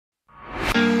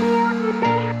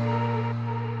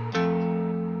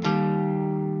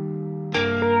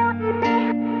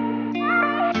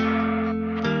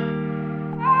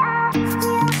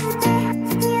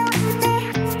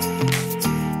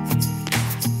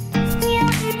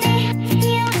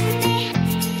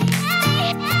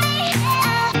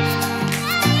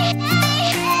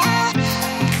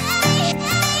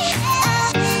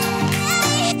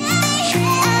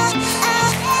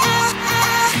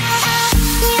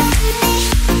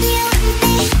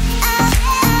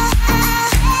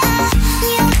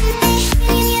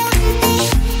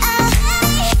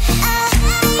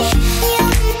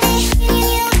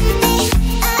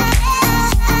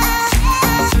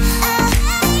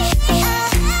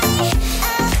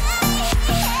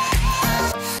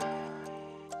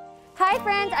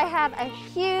have a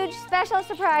huge special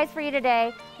surprise for you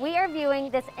today. We are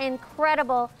viewing this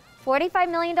incredible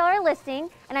 $45 million listing,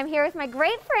 and I'm here with my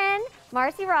great friend,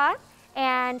 Macy Roth,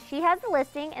 and she has the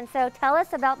listing, and so tell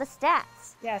us about the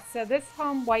stats. Yes, so this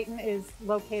home, WYTON, is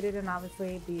located in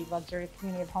obviously the luxury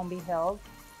community of Holmby Hills.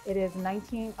 It is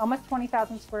almost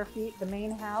 20,000 square feet. The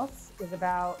main house is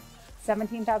about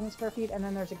 17,000 square feet, and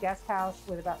then there's a guest house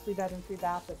with about 3 bedrooms, 3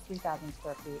 baths at 3,000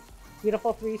 square feet.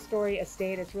 Beautiful 3-story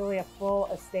estate. It's really a full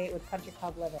estate with country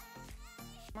club living.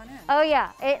 Come on in. Oh yeah,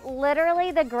 it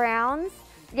literally, the grounds,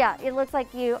 yeah, it looks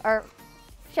like you are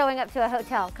showing up to a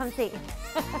hotel. Come see.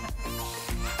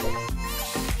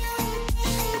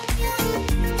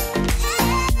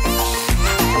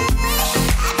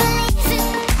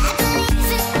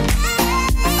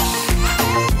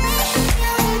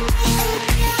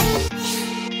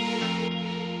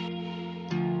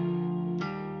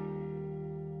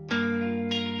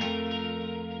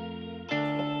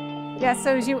 Yeah,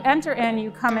 so as you enter in,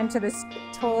 you come into this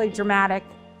totally dramatic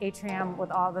atrium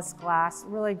with all this glass.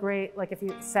 Really great, like if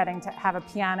you're setting to have a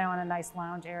piano and a nice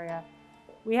lounge area.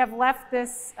 We have left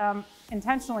this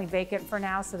intentionally vacant for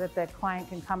now so that the client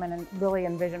can come in and really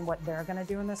envision what they're going to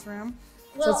do in this room.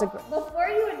 Well, so before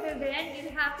you would move in,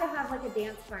 you'd have to have like a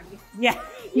dance party. Yeah,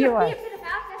 you would. You'd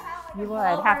have to have like you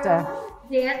would have to.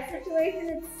 Dance situation.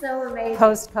 It's so amazing.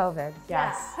 Post-COVID,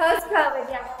 yes. Yeah, post-COVID,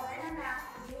 yeah. Well, we're in a mask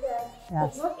to do this.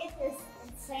 Yes. But look at this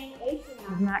insane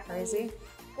atrium. Isn't that crazy?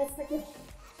 It's like a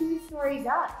 2-story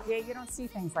duck. Yeah, you don't see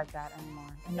things like that anymore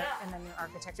in the new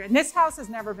architecture. And this house has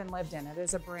never been lived in. It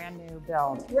is a brand new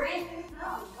build. Brand new build,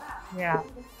 wow. Yeah.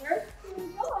 The first to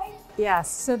enjoy.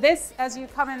 Yes, so this, as you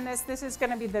come in this is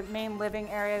going to be the main living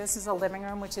area. This is a living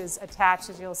room, which is attached,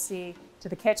 as you'll see, to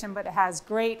the kitchen, but it has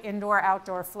great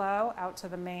indoor-outdoor flow out to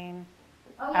the main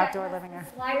outdoor living area.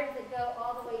 Sliders that go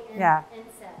all the way in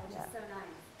inset, which is so nice.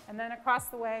 And then across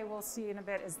the way, we'll see in a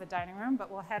bit, is the dining room, but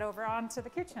we'll head over on to the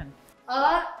kitchen.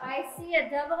 Oh, I see a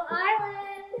double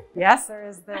island. Yes, there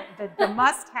is the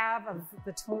must-have of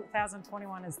the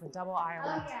 2021 is the double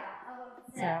island. Oh,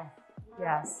 yeah. So,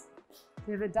 yes.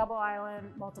 So the double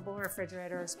island, multiple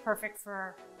refrigerators, perfect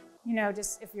for,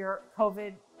 just if you're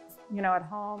COVID, at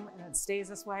home and it stays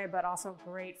this way, but also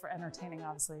great for entertaining,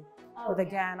 obviously. With,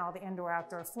 again, all the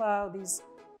indoor-outdoor flow. These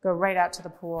go right out to the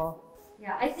pool.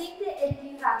 Yeah, I think that if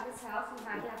you have this house, you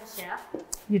have to have a chef.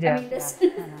 You do. I mean, this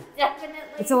definitely.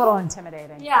 It's a little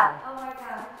intimidating. Yeah. Oh my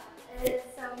God. It is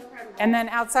so incredible. And then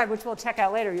outside, which we'll check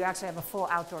out later, you actually have a full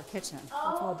outdoor kitchen.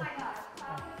 Oh my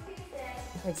gosh.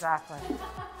 Exactly.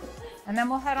 And then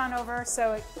we'll head on over.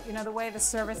 So, the way the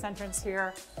service entrance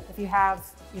here, if you have,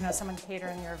 someone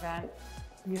catering your event,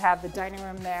 you have the dining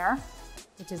room there,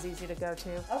 which is easy to go to.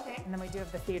 Okay. And then we do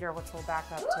have the theater, which we'll back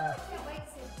up to. I can't wait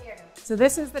to see the theater. So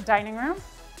this is the dining room.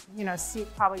 Seat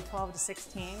probably 12 to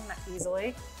 16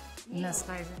 easily in this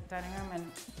dining room,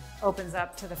 and opens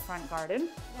up to the front garden.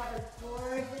 You have a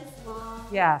gorgeous long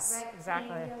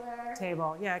exactly.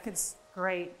 Table. Yeah, it's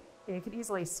great. You could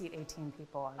easily seat 18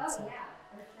 people, I would say. Yeah,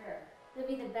 for sure. It'll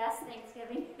be the best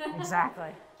Thanksgiving. Exactly.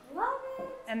 Love it.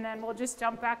 And then we'll just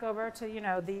jump back over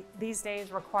to, these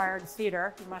days required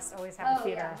theater. You must always have a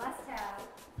theater. Yeah, must have.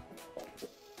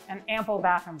 And ample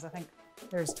bathrooms. I think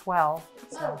there's 12.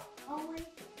 So. Oh, only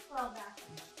 12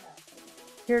 bathrooms.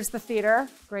 Here's the theater.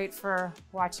 Great for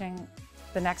watching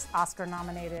the next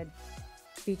Oscar-nominated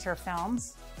feature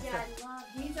films. Yeah, I love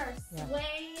these. Are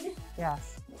suede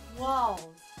walls.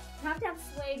 You have to have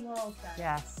suede walls done.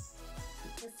 Yes.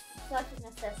 It's such a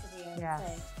necessity, I would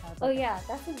say. Oh yeah,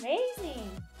 that's amazing.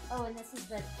 Oh, and this is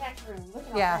the tech room. Look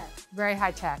at all that. Very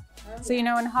high tech. Oh, so, in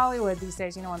Hollywood these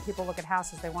days, when people look at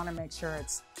houses, they want to make sure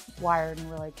it's wired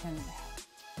and really can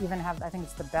even have, I think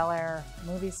it's the Bel Air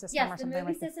movie system or something. Yes, the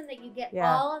movie system that you get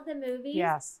all of the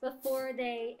movies before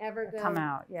they ever come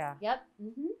out. Yeah. Yep.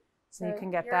 Mm-hmm. So you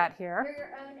can get that here. You're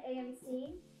your own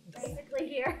AMC, basically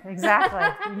here.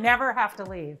 Exactly. You never have to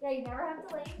leave. Yeah, you never have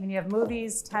to leave. I mean, you have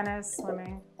movies, tennis,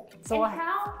 swimming. So and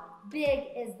how big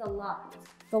is the lot?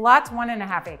 The lot's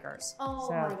 1.5 acres. Oh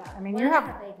my God. I mean, you have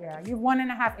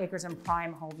 1.5 acres in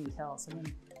prime Holmby Hills. I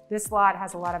mean, this lot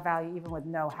has a lot of value even with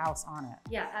no house on it.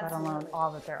 Yeah, absolutely. Let alone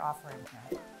all that they're offering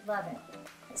here. Love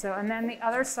it. So, and then the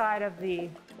other side of the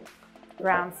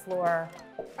ground floor.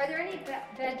 Are there any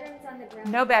bedrooms on the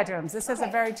ground? No bedrooms. This is a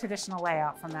very traditional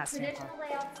layout from that standpoint. Traditional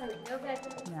layout, so no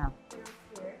bedrooms. No.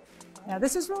 Yeah,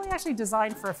 this is really actually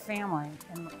designed for a family,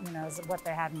 and is what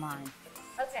they had in mind.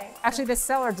 Okay. Actually, the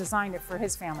seller designed it for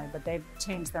his family, but they've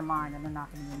changed their mind and they're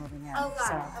not going to be moving in. Oh,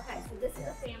 got it. Okay, so this is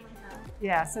a family home.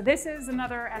 Yeah, so this is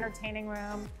another entertaining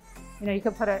room. You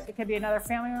could put it could be another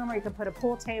family room, or you could put a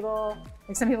pool table.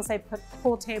 Like some people say, put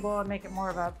pool table and make it more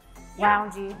of a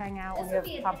loungy, hang out when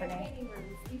you have company.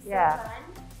 Yeah.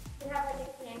 You have like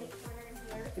a candy corner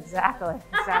in here. Exactly,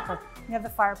 exactly. You have the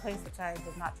fireplace, which I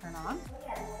did not turn on.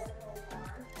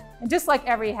 And just like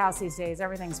every house these days,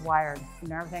 everything's wired. You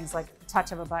know, everything's like a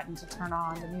touch of a button to turn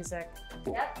on the music.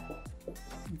 Yep.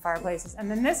 And fireplaces. And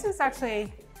then this is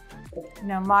actually, you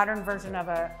know, modern version of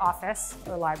an office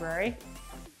or library.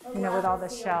 You know, with all the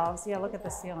shelves. Yeah, look at the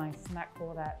ceiling. Isn't that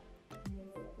cool? That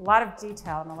a lot of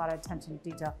detail and a lot of attention to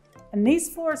detail. And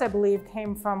these floors, I believe,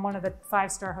 came from one of the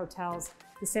 5-star hotels.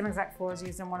 The same exact floors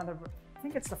used in one of the, I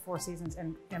think it's the Four Seasons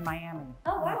in Miami.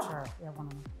 Oh, wow. I'm not sure. Yeah, one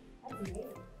of them. That's amazing.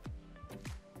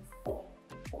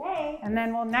 Okay. And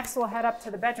then next we'll head up to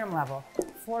the bedroom level.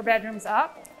 4 bedrooms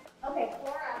up. Okay, 4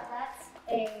 up. That's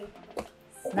a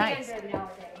Nice. standard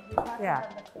nowadays. We talked Yeah.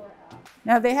 about the 4 up.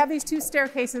 Now they have these 2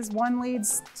 staircases. One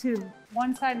leads to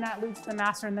one side and that leads to the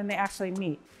master, and then they actually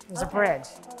meet. There's a bridge,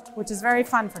 which is very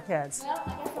fun for kids. Well, I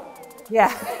guess I'll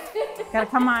Yeah. Gotta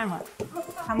come on.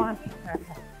 Come on.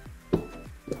 Okay.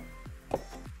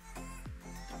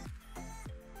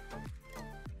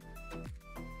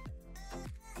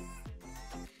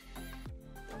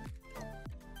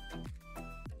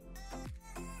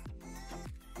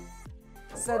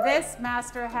 So this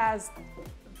master has,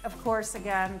 of course,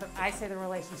 again, I say the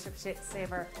relationship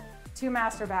saver, 2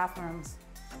 master bathrooms,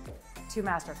 2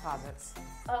 master closets.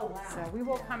 Oh, wow. So we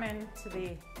will come into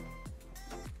the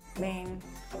main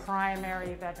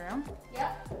primary bedroom.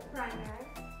 Yep, primary.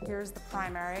 Here's the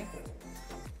primary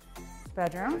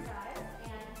bedroom.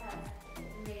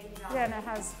 Yeah, and it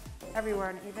has everywhere,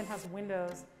 and it even has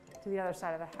windows to the other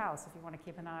side of the house if you want to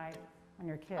keep an eye on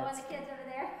your kids. Oh, and the kids over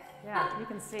there? Yeah, you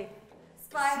can see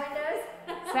Spy windows?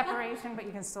 separation, but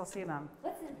you can still see them.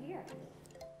 What's in here?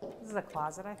 This is a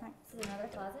closet, I think. This is another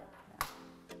closet? Yeah.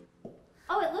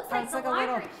 Oh, it looks like It's the like a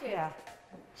laundry little, chute. yeah.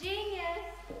 Genius.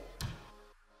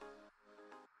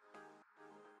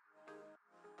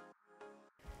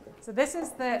 So this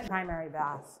is the primary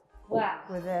bath. Wow.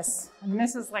 With this, and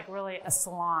this is like really a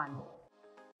salon.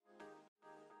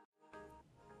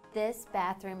 This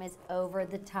bathroom is over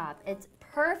the top. It's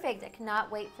perfect. I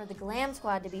cannot wait for the Glam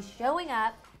Squad to be showing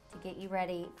up to get you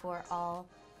ready for all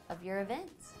of your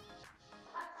events.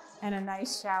 And a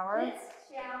nice shower. This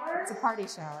shower? It's a party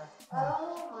shower.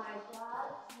 Oh my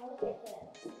God, look at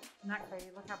this. Isn't that crazy?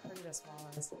 Look how pretty this wall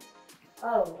is.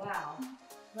 Oh wow,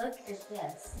 look at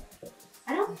this.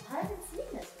 I haven't seen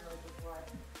this really before.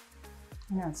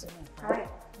 Yeah, it's really pretty.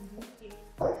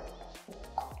 All right.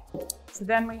 So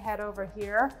then we head over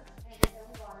here.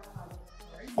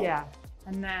 Yeah,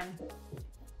 and then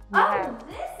we have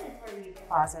this is where you go.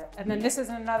 closet. And then this is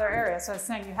another area. So I was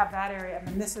saying you have that area, and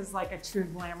then this is like a true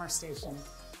glamour station.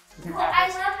 You can have I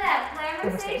this love that.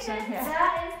 Glamour station, station. yeah.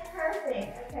 That is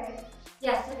perfect. Okay.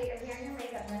 Yes, so you're here in your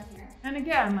makeup room here. And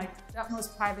again, like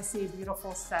utmost privacy,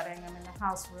 beautiful setting. I mean, the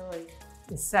house really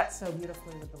is set so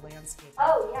beautifully with the landscape.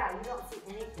 Oh yeah, you don't see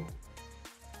anything.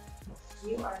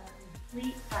 You are in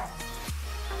complete privacy.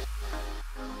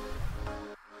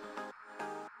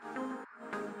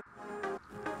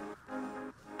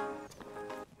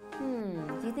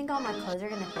 Do you think all my clothes are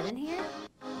gonna fit in here?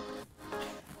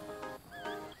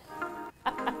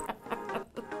 I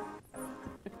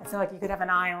feel like you could have an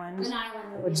island,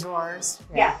 with drawers.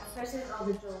 Yeah, especially with all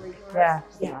the jewelry drawers.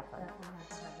 Yeah.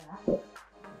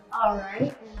 All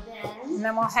right, And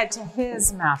then we'll head to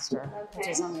his master, which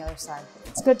is on the other side.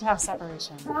 It's good to have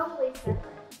separation. probably separate.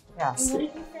 Yes. And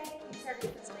what did you say? You said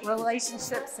it's a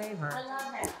Relationship saver. I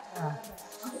love that. Yeah.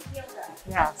 I'll steal that.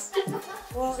 Yes.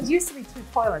 Well, it used to be 2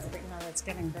 toilets, but you know it's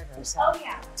getting bigger. So Oh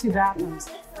yeah. 2 bathrooms.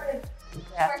 This sort of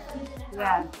Yeah. square footage in a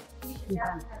Yeah. house, you should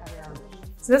definitely have it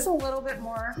So this is a little bit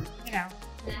more, you know,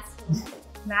 masculine.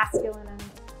 masculine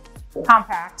and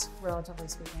compact, relatively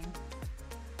speaking.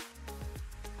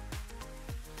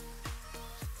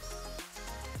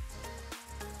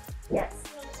 Yes.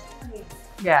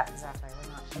 Yeah, exactly.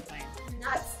 We're not complaining.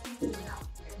 Not speaking out.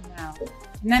 No.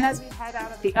 And then as we head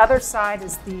out at the other side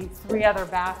is the 3 other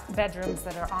bedrooms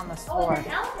that are on this Oh, floor. there's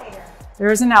an elevator.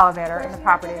 There is an elevator in the There's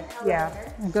property. an Yeah.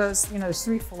 elevator. And it goes, you know, there's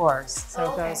 3 floors. So Oh, it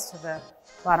okay. goes to the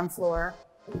bottom floor.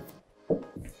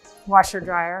 Washer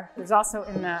dryer. There's also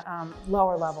in the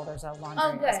lower level, there's a laundry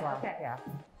Oh, good. as well. Okay. Yeah.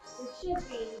 It should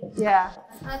be Yeah.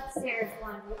 an upstairs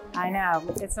one. I know.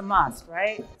 It's a must,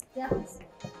 right? Definitely.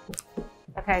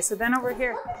 Okay, so then over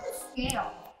here, Look at the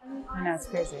scale. mean, I know, it's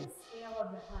honestly, crazy. look at the scale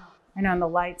of the house. I know, and the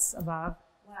lights above,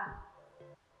 Wow.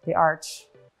 the arch.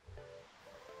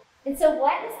 And so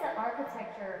what is the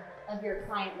architecture of your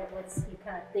client that was he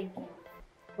kind of thinking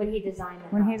when he designed the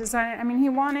When he house? designed it, I mean, he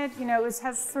wanted, you know, it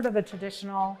has sort of a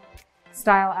traditional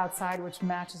style outside, which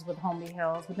matches with Holmby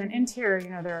Hills. But then interior, you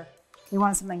know, there are We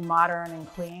wanted something modern and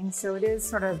clean. So it is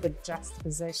sort of the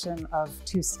juxtaposition of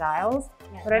two styles,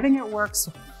 but I think it works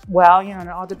well, you know, and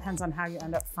it all depends on how you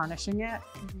end up furnishing it,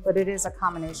 but it is a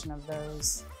combination of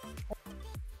those.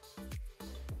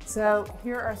 So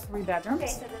here are 3 bedrooms.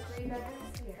 Okay, so the 3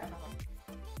 bedrooms here.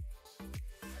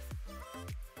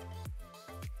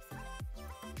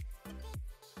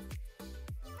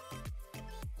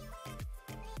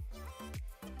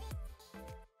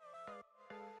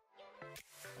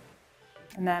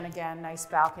 And then again, nice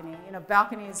balcony. You know,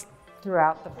 balconies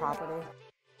throughout the property.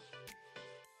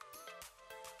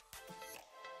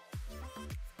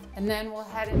 And then we'll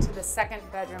head into the 2nd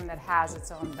bedroom that has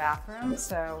its own bathroom.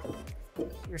 So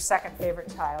your 2nd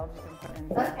favorite child you can put in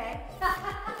there. Okay.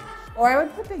 Or I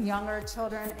would put the younger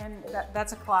children in,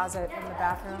 that's a closet in the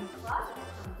bathroom.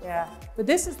 Yeah, but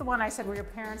this is the one I said where your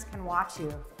parents can watch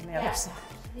you on the other side.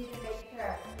 You need to make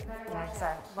sure. You better watch Yeah,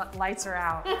 exactly. Lights are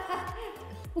out.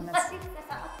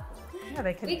 Yeah,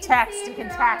 they can We text. see You if can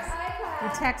you're on text. your iPad.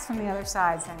 You text from the other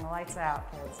side saying the lights out,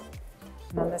 kids.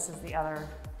 And then this is the other.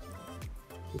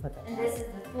 You put that And down. this is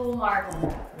the full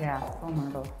marble. Yeah, full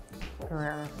marble.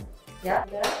 Carrera. Yep.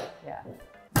 Yeah.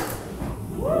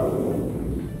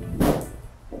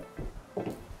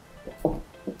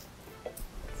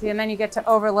 See, and then you get to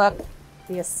overlook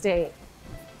the estate.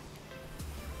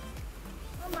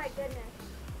 Oh my goodness.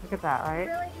 Look at that, I right?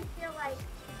 really do feel like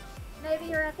maybe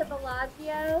you're at the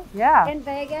Bellagio Yeah. in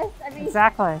Vegas. I mean,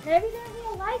 Exactly. maybe there'll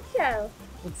be a light show.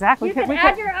 Exactly. You can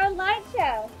add your own light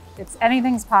show. It's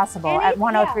anything's possible at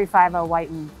 10350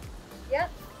 Whiten. Yep.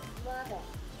 Love it.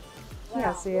 Wow.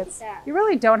 Yeah, see, look it's at that. you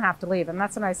really don't have to leave, and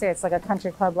that's when I say it's like a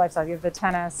country club lifestyle. You have the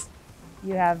tennis,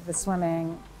 you have the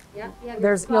swimming. Yep. You have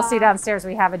your You'll see spa. downstairs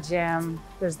we have a gym.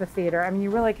 There's the theater. I mean, you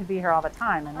really could be here all the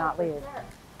time and not for leave. sure.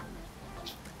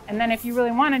 And then if you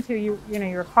really wanted to, you know,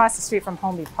 you're across the street from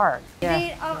Holmby Park. You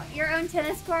need your own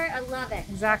tennis court. I love it.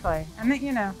 Exactly. And then,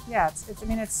 you know, yeah, it's I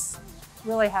mean, it's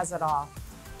really has it all.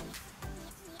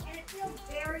 And it feels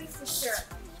very secure.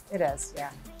 It is,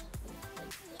 yeah.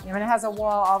 I mean, it has a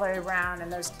wall all the way around,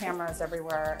 and there's cameras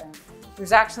everywhere. And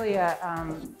there's actually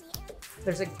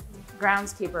there's a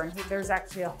groundskeeper, and there's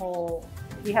actually a whole.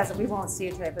 We won't see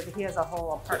it today, but he has a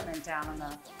whole apartment down on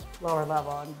the lower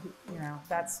level, and you know,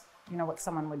 that's what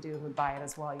someone would do, would buy it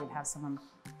as well. You'd have someone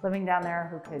living down there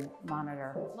who could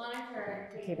monitor,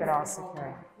 keep it all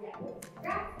secure.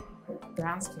 Yeah.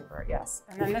 Groundskeeper, yes.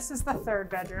 And then this is the 3rd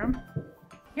bedroom.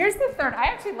 Here's the 3rd. I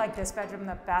actually like this bedroom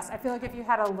the best. I feel like if you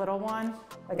had a little one,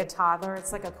 like a toddler,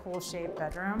 it's like a cool shaped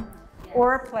bedroom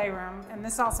or a playroom. And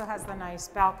this also has the nice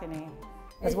balcony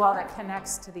as well that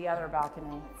connects to the other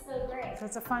balcony. So great. So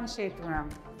it's a fun shaped room.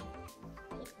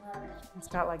 It's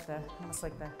got like almost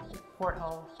like the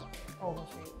porthole oval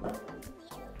shape.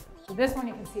 So this one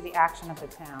you can see the action of the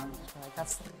town. I feel like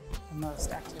that's the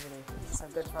most activity. So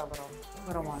good for a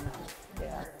little one.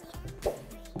 Yeah.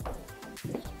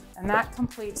 And that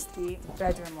completes the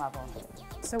bedroom level.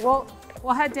 So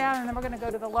we'll head down, and then we're going to go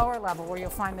to the lower level where you'll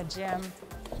find the gym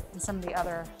and some of the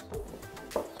other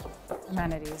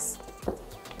amenities.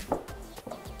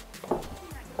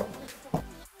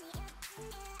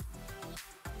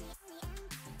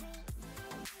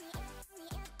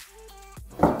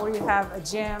 Where you have a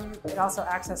gym, it also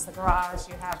accesses the garage.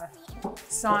 You have a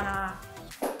sauna,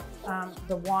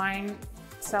 the wine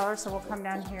cellar. So we'll come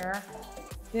down here.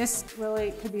 This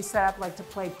really could be set up like to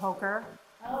play poker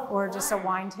or just a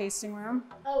wine tasting room.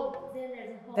 Oh, then there's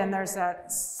a whole. Then there's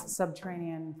that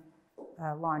subterranean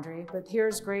laundry. But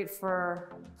here's great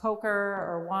for poker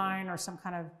or wine or some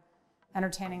kind of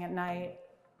entertaining at night.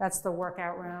 That's the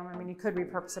workout room. I mean, you could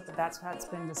repurpose it, but that's how it's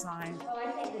been designed. Oh,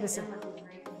 I think This this is- would be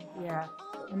great. Yeah.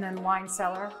 And then wine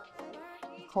cellar,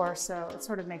 of course. So it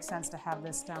sort of makes sense to have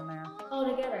this down there. All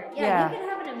together. Yeah, Yeah. you could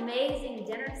have an amazing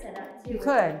dinner setup too. You with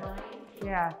could. the wine.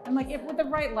 Yeah, and like with the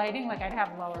right lighting, like I'd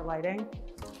have lower lighting.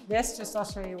 This, I'll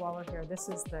show you while we're here. This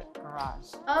is the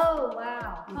garage. Oh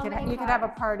wow. You could have a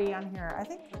party on here. I'm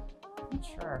not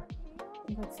sure. I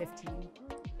think like 15,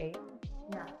 8.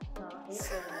 No,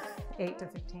 8 to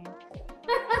 15.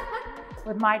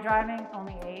 With my driving,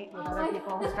 only 8. With other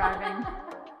people who's driving,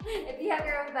 If you have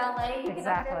your own valet, you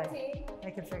Exactly. can have 15.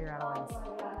 they can figure out a Oh way.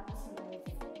 my gosh, that's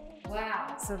amazing.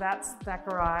 Wow. So that's that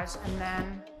garage. And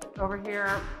then over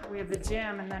here, we have the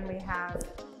gym, and then we have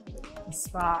the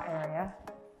spa area.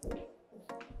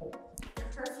 Your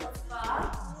personal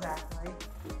spa. Exactly.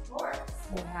 Of course.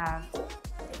 We have,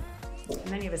 and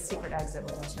then you have a secret exit,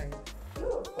 which I'll show you.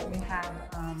 Ooh. We have,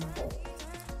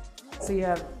 so you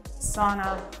have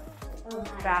sauna, Oh,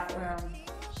 nice. bathroom,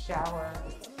 shower.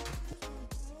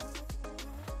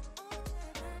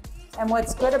 And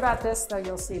what's good about this, though,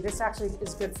 you'll see, this actually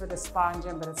is good for the spa and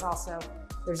gym, but it's also,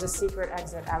 there's a secret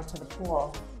exit out to the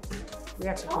pool. We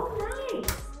actually. Oh,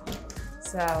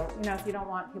 nice. So, you know, if you don't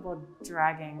want people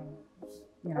dragging,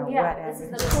 you know, Yeah, wet this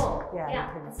in. is the pool. Yeah, Yeah,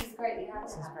 this is great. You have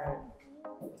this to is have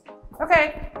great. that.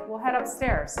 Okay, we'll head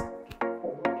upstairs.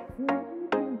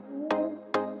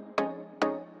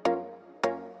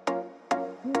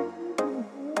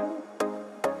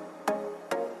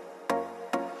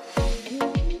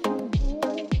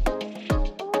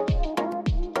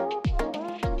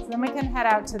 So then we can head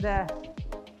out to the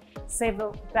save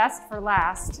the best for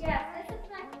last. Yes, this is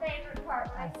my favorite part.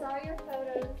 When I saw your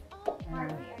photos,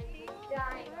 Marcy, I was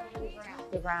dying over the grounds.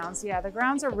 The grounds, yeah, the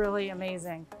grounds are really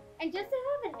amazing. And just to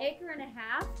have an acre and a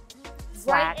half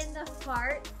Flat. right in the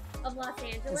heart of Los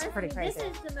Angeles, It's pretty crazy.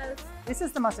 This is the most, This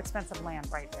is the most expensive land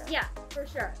right here. yeah, for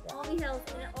sure. Yeah. Holmby Hills,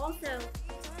 and it also,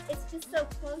 it's just so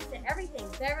close to everything.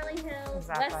 Beverly Hills,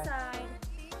 Exactly. West Side,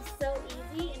 it's so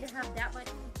easy, and to have that much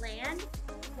land,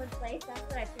 one place, that's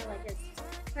what I feel like is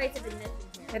price of admission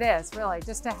here. It is, really,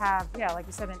 just to have, yeah, like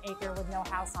you said, an acre with no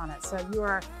house on it. So you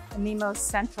are in the most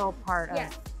central part of,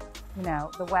 Yes. you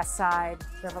know, the West Side,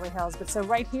 Beverly Hills. But so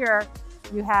right here,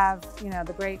 you have, you know,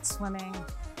 the great swimming,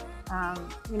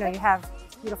 you know, you have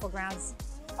beautiful grounds.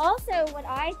 Also, what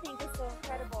I think is so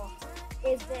incredible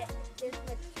is that there's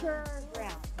mature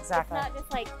ground. Exactly. It's not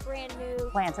just like brand new,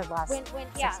 Planted last when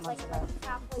yeah, 6 like months ago.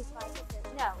 halfway cycle.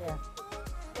 No. Yeah.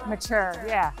 Well, Mature,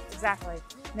 yeah, exactly.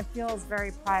 And it feels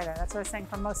very private. That's what I was saying.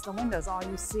 From most of the windows, all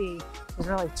you see is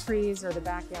really trees or the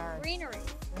backyard. Greenery.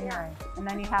 Greenery. And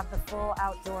then you have the full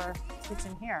outdoor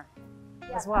kitchen here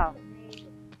Yeah, as well. that's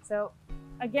amazing. So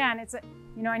again, it's a,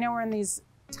 you know, I know we're in these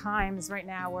times right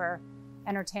now where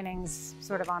entertaining's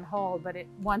sort of on hold, but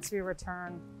once we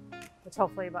return, which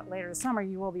hopefully about later this summer,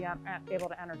 you will be able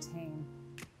to entertain.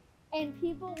 And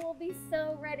people will be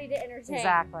so ready to entertain.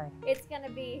 Exactly. It's going to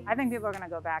be. I think people are going to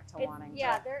go back to wanting.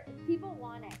 Yeah, to, people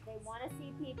want it. They want to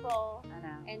see people. I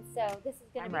know. And so this is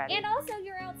going to be. ready. And also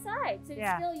you're outside, so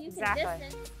Yeah, still you exactly. can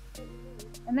distance.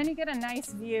 And then you get a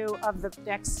nice view of the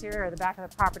exterior, the back of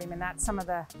the property. I mean, that's some of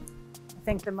the, I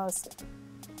think, the most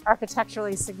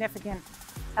architecturally significant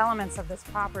elements of this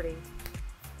property.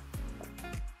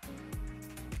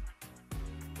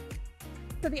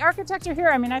 So the architecture here,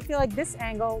 I mean, I feel like this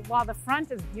angle, while the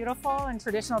front is beautiful and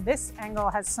traditional, this angle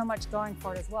has so much going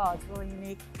for it as well. It's really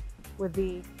unique with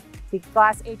the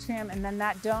glass atrium and then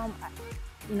that dome,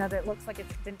 you know, that looks like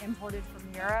it's been imported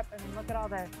from Europe. I mean, look at all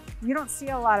you don't see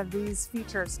a lot of these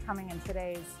features coming in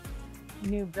today's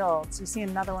new builds. You see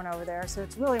another one over there. So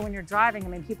it's really, when you're driving, I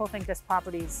mean, people think this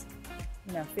property's,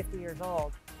 you know, 50 years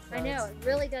old. So I know, it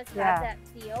really does have yeah, that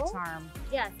feel. charm.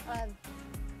 Yes, of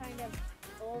kind of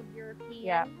old European.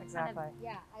 Yeah, kind of- exactly.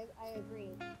 yeah, I agree.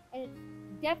 And it's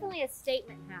definitely a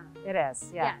statement home. It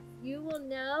is, yeah. Yes, you will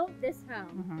know this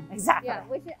home. Exactly. Yeah,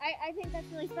 which I think that's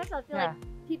really special. I feel Yeah.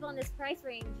 like people in this price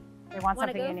range They want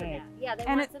want to something go for unique. that. Yeah, they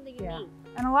And want something unique.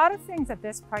 And a lot of things at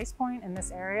this price point in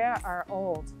this area are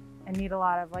old and need a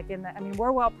lot of, like, I mean,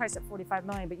 we're well priced at 45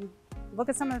 million, but you look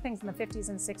at some of the things in the 50s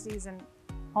and 60s and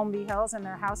Holmby Hills, and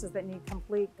they're houses that need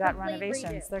complete gut Complete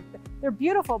renovations. redo. They're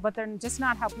beautiful, but they're just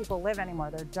not how people live anymore.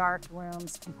 They're dark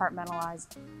rooms,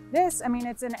 compartmentalized. This, I mean,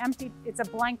 it's a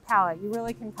blank palette. You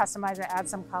really can customize it, add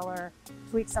some color,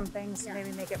 tweak some things to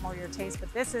maybe make it more your taste,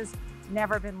 but this has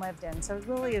never been lived in. So it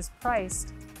really is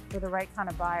priced for the right kind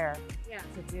of buyer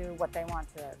to do what they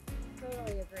want to it.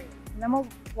 Totally agree. And then we'll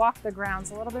walk the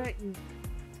grounds a little bit.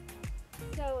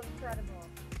 So incredible,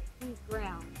 these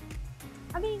grounds.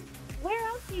 I mean, where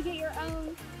else do you get your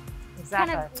own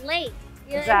Exactly. kind of lake?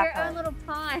 You know, Exactly. your own little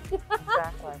pond.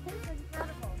 Exactly. It's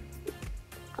incredible.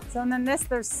 So and then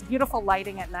there's beautiful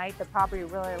lighting at night. The property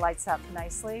really lights up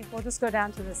nicely. We'll just go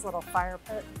down to this little fire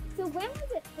pit. So when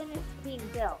was it finished being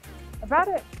built? I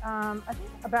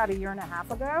think about a year and a half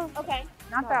ago. Okay.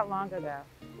 Not that long ago.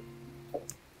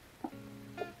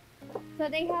 So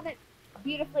they have it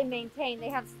beautifully maintained. They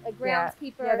have a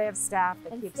groundskeeper Yeah, they have staff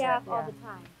that and keeps staff it. all the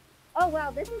time. Oh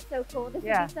wow, this is so cool. This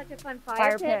Yeah. would be such a fun Fire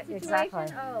fire pit, pit situation.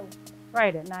 exactly. Oh,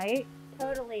 Right, at night,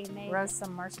 totally amazing. roast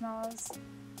some marshmallows.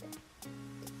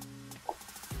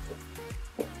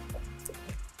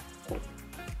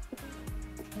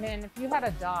 I mean, if you had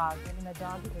a dog, I mean, the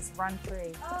dog would just run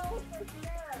free. Oh, for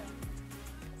sure.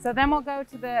 So then we'll go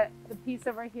to the piece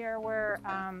over here where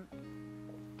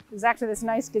there's actually this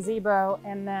nice gazebo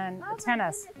and then Oh a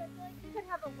tennis. my goodness, I feel like you could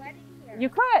have a wedding here. You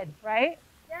could, right?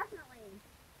 Definitely.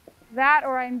 That,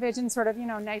 or I envision sort of, you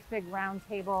know, nice big round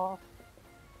table.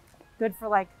 Good for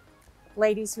like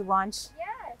ladies who lunch.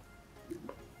 Yes.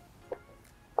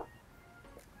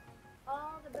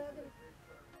 All the bougainvillea.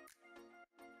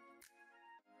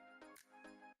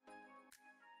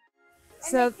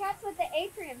 So they kept with the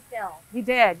atrium still. he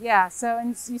did, yeah. So, and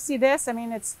you see this, I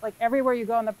mean, it's like everywhere you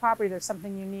go on the property, there's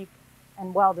something unique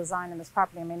and well designed in this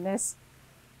property. I mean, this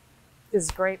is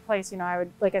a great place. You know, I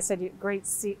would, like I said, great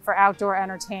seat for outdoor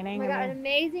entertaining. Oh my God, an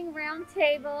amazing round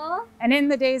table. And in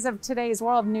the days of today's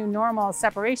world, new normal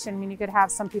separation, I mean, you could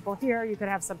have some people here, you could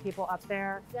have some people up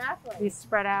there. Exactly. Be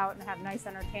spread out and have nice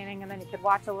entertaining, and then you could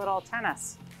watch a little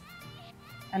tennis.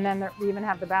 And then we even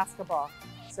have the basketball.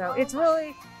 So it's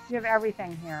really, you have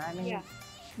everything here. I mean, Yeah.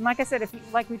 and like I said, if you,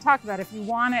 like we talked about, if you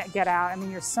want to get out, I mean,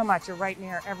 you're so much, you're right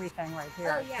near everything right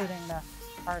here, Oh, yeah. including the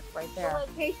park right The there.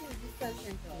 location is just so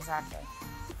central. Exactly.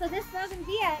 So this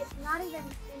bougainvillea, it's not even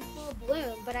in full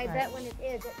bloom, but I bet when it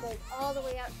is, it goes all the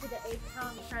way out to the eighth. How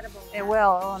incredible. It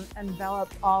will. It'll envelop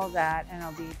all of that, and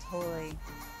it'll be totally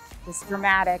just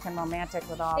dramatic and romantic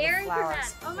with all Very the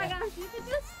flowers. dramatic. Oh my gosh, you could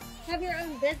just have your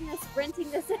own business renting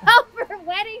this out for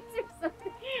weddings or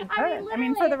something. It could. I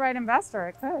mean, for the right investor,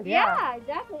 it could. Yeah,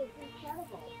 exactly. It's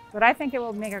incredible. But I think it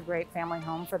will make a great family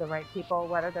home for the right people,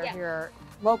 whether they're here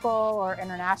local or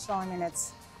international. I mean,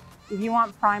 it's, if you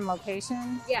want prime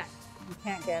location, Yeah. you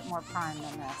can't get more prime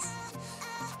than this.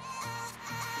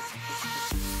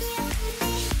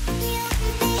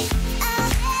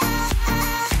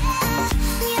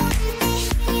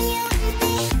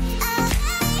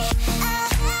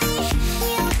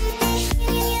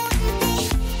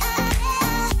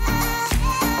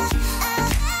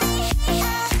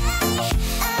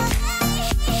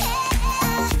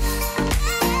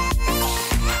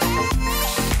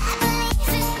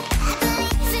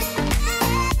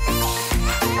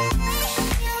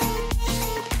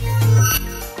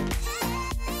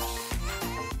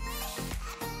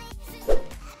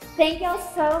 Thank y'all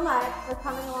so much for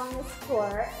coming along this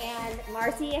tour. And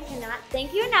Marcy, I cannot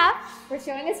thank you enough for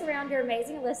showing us around your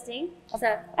amazing listing.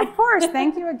 So, Of course,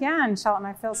 thank you again, Shelton.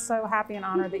 I feel so happy and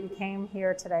honored that you came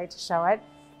here today to show it.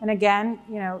 And again,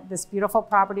 you know, this beautiful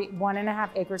property, 1.5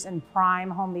 acres in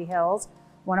prime Holmby Hills,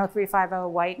 10350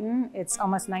 Whiten. It's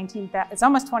almost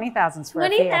 20,000 square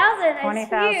feet. 20,000.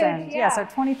 20,000. Yeah, so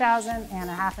 20,000 and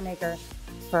a half an acre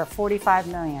for $45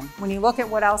 million. When you look at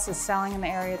what else is selling in the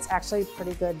area, it's actually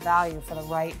pretty good value for the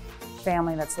right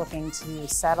family that's looking to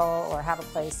settle or have a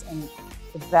place in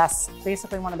the best,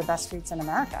 basically one of the best streets in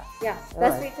America. Yeah, Really.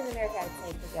 best streets in America, I'd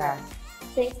say, for Yeah. sure.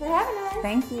 Thanks for having us.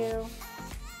 Thank you.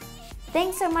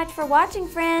 Thanks so much for watching,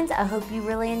 friends. I hope you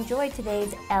really enjoyed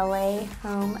today's LA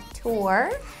home tour.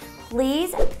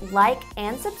 Please like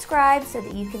and subscribe so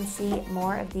that you can see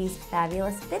more of these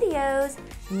fabulous videos.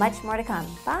 Much more to come.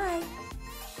 Bye.